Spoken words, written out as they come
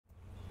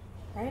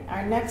All right,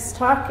 our next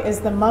talk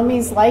is The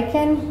Mummy's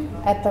Lichen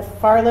at the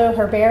Farlow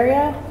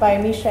Herbaria by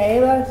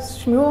Michaela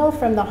Schmull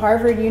from the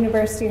Harvard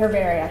University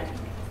Herbaria.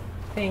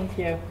 Thank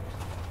you.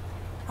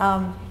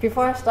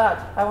 Before I start,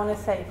 I want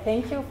to say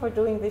thank you for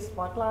doing this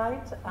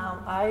spotlight.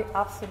 I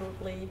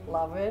absolutely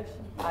love it.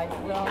 I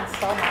learned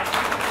so much.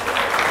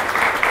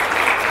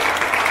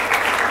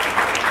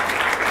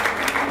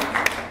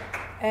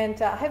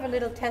 And I have a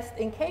little test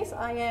in case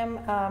I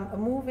am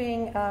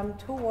moving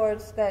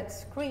towards that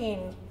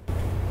screen.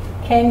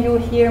 Can you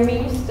hear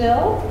me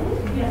still?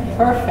 Yes.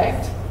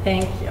 Perfect.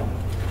 Thank you.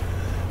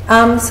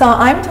 So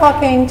I'm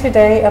talking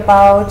today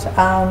about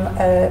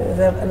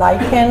the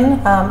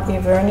lichen,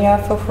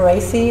 Evernia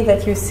furfuracea,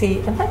 that you see,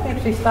 and let me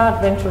actually start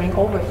venturing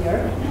over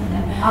here,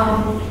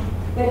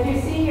 that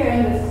you see here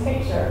in this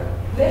picture.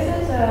 This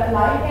is a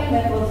lichen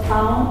that was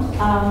found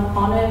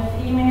on a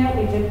female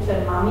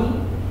Egyptian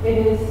mummy.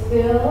 It is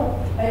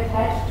still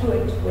attached to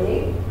a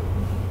twig,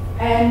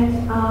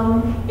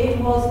 and it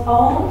was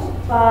owned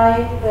by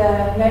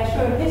the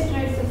Natural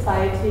History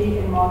Society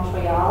in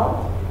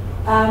Montreal,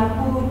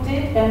 who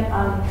did an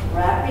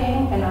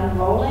unwrapping and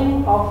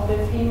unrolling of the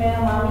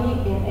female mummy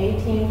in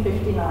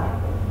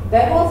 1859.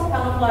 That was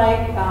kind of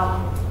like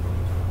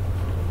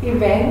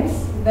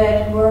events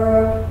that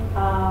were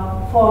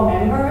for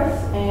members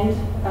and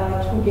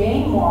to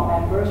gain more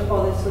members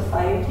for the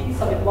society,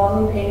 so it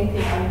wasn't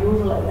anything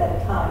unusual at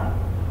that time.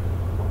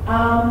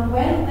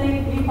 When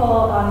the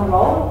people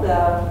unrolled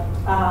the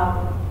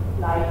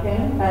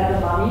lichen, the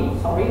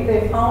mummy,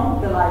 they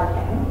found the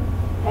lichen,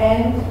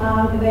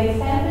 and they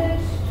sent it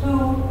to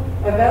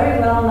a very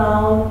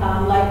well-known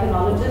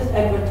lichenologist,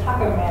 Edward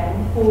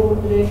Tuckerman, who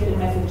lived in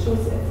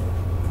Massachusetts.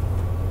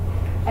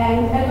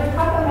 And Edward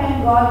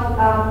Tuckerman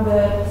got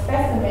the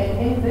specimen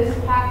in this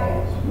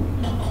package.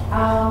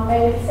 And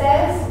it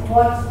says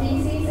what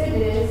species it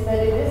is, that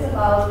it is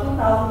about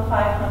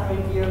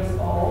 2,500 years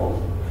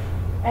old.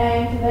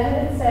 And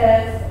then it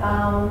says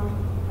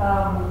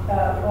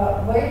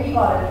where he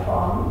got it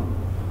from.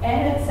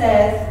 And it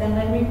says, and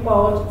then we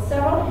quote,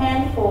 several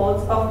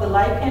handfuls of the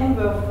lichen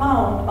were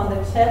found on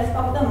the chest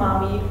of the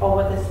mummy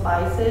over the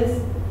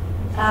spices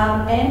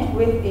and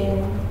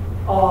within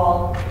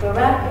all the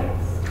wrappings.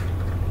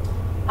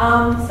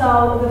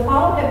 So the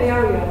Farlow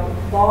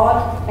Herbarium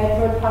bought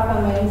Edward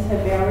Tuckerman's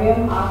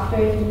herbarium after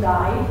he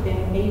died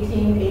in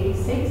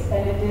 1886,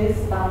 and it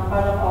is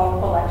part of our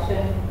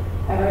collection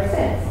ever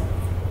since.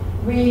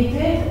 We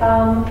did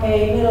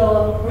a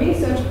little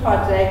research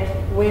project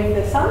with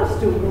a summer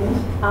student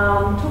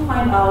to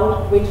find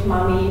out which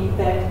mummy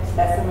that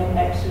specimen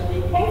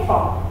actually came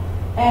from.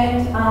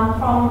 And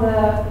from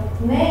the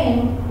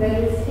name that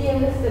is here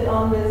listed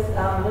on this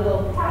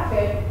little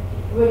packet,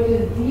 which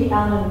is D.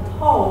 Allen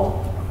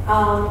Poe,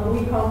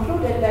 we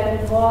concluded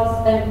that it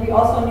was, and we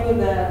also knew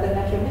the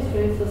Natural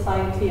History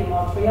Society in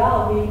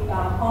Montreal. We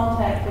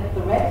contacted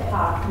the Red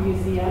Park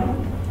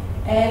Museum,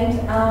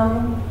 and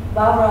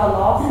Barbara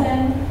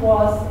Lawson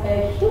was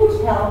a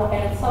huge help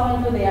and so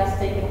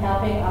enthusiastic in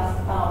helping us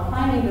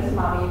finding this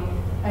mummy.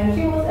 And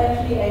she was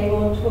actually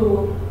able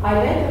to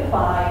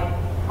identify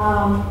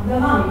the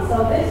mummy.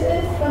 So this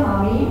is the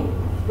mummy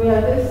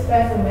where this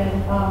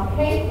specimen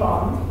came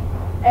from.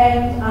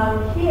 And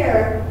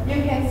here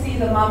you can see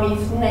the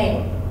mummy's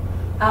name.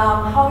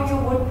 How you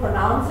would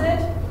pronounce it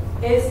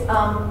is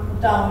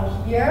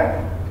down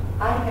here.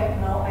 I have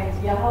no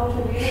idea how to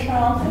really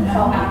pronounce it,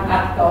 so I'm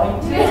not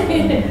going to.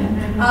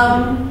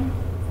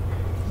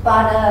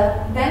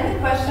 But then the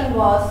question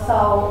was,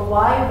 so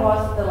why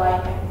was the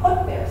lichen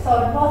put there?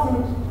 So it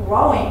wasn't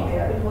growing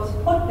there, it was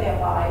put there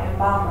by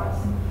embalmers.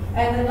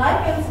 And the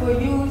lichens were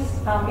used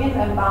in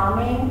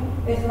embalming,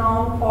 is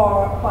known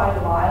for quite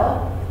a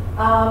while.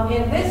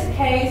 In this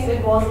case,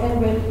 it was in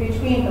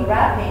between the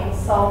wrappings,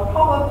 so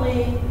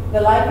probably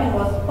the lichen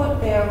was put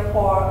there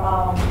for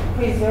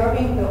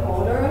preserving the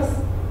odors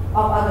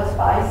of other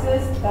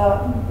spices.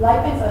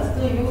 Lichens are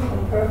still used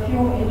in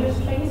perfume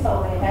industry,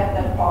 so they have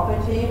that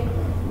property.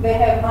 They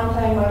have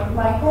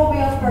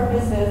antimicrobial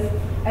purposes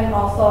and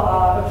also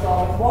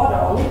absorbing water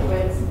or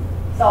liquids.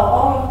 So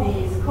all of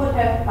these could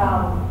have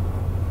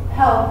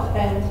helped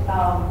and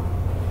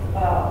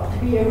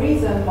be a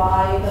reason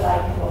why the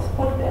lichen was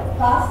put there.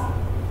 Plus,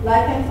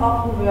 lichens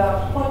often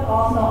were put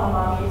also on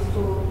mummies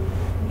to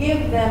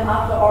give them,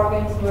 after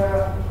organs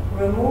were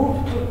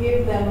removed, to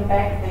give them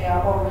back their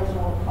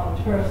original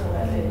contour so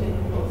that they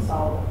didn't look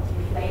so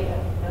deflated.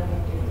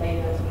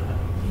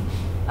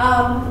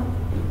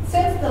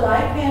 Since the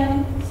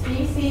lichen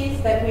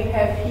species that we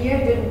have here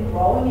didn't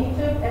grow in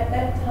Egypt at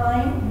that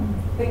time,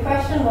 the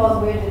question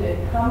was, where did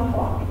it come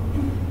from?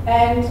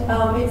 And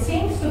it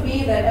seems to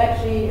be that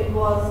actually it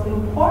was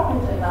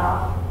important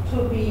enough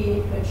to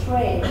be a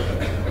trade,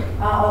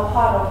 or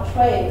part of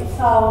trade.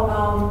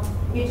 So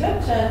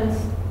Egyptians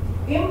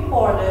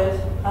imported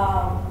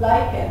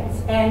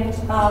lichens, and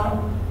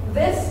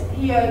this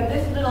here,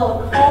 this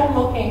little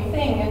comb-looking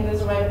thing in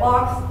this red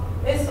box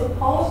is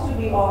supposed to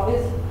be, or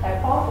is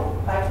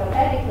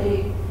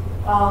hypothetically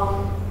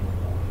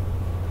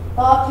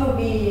thought to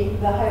be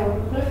the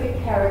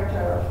hieroglyphic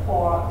character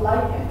for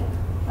lichen.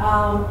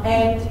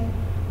 And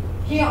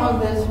here on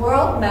this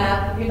world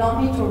map, you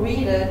don't need to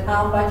read it,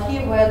 but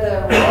here where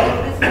the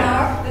red is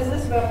marked, this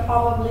is where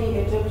probably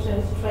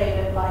Egyptians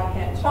traded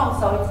lichen from.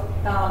 So it's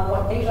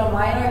what Asia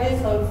Minor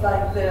is, so it's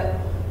like the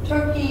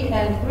Turkey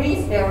and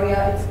Greece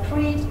area, it's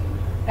Crete,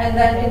 and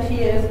then it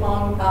here is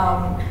on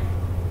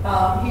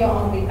here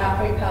on the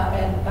Africa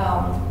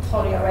and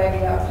Saudi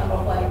Arabia, kind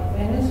of like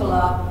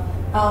peninsula,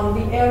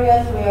 the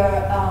areas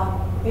where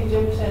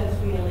Egyptians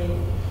really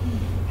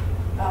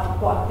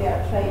got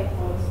their trade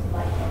goods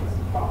lichens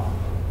from.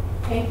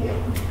 Thank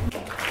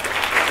you.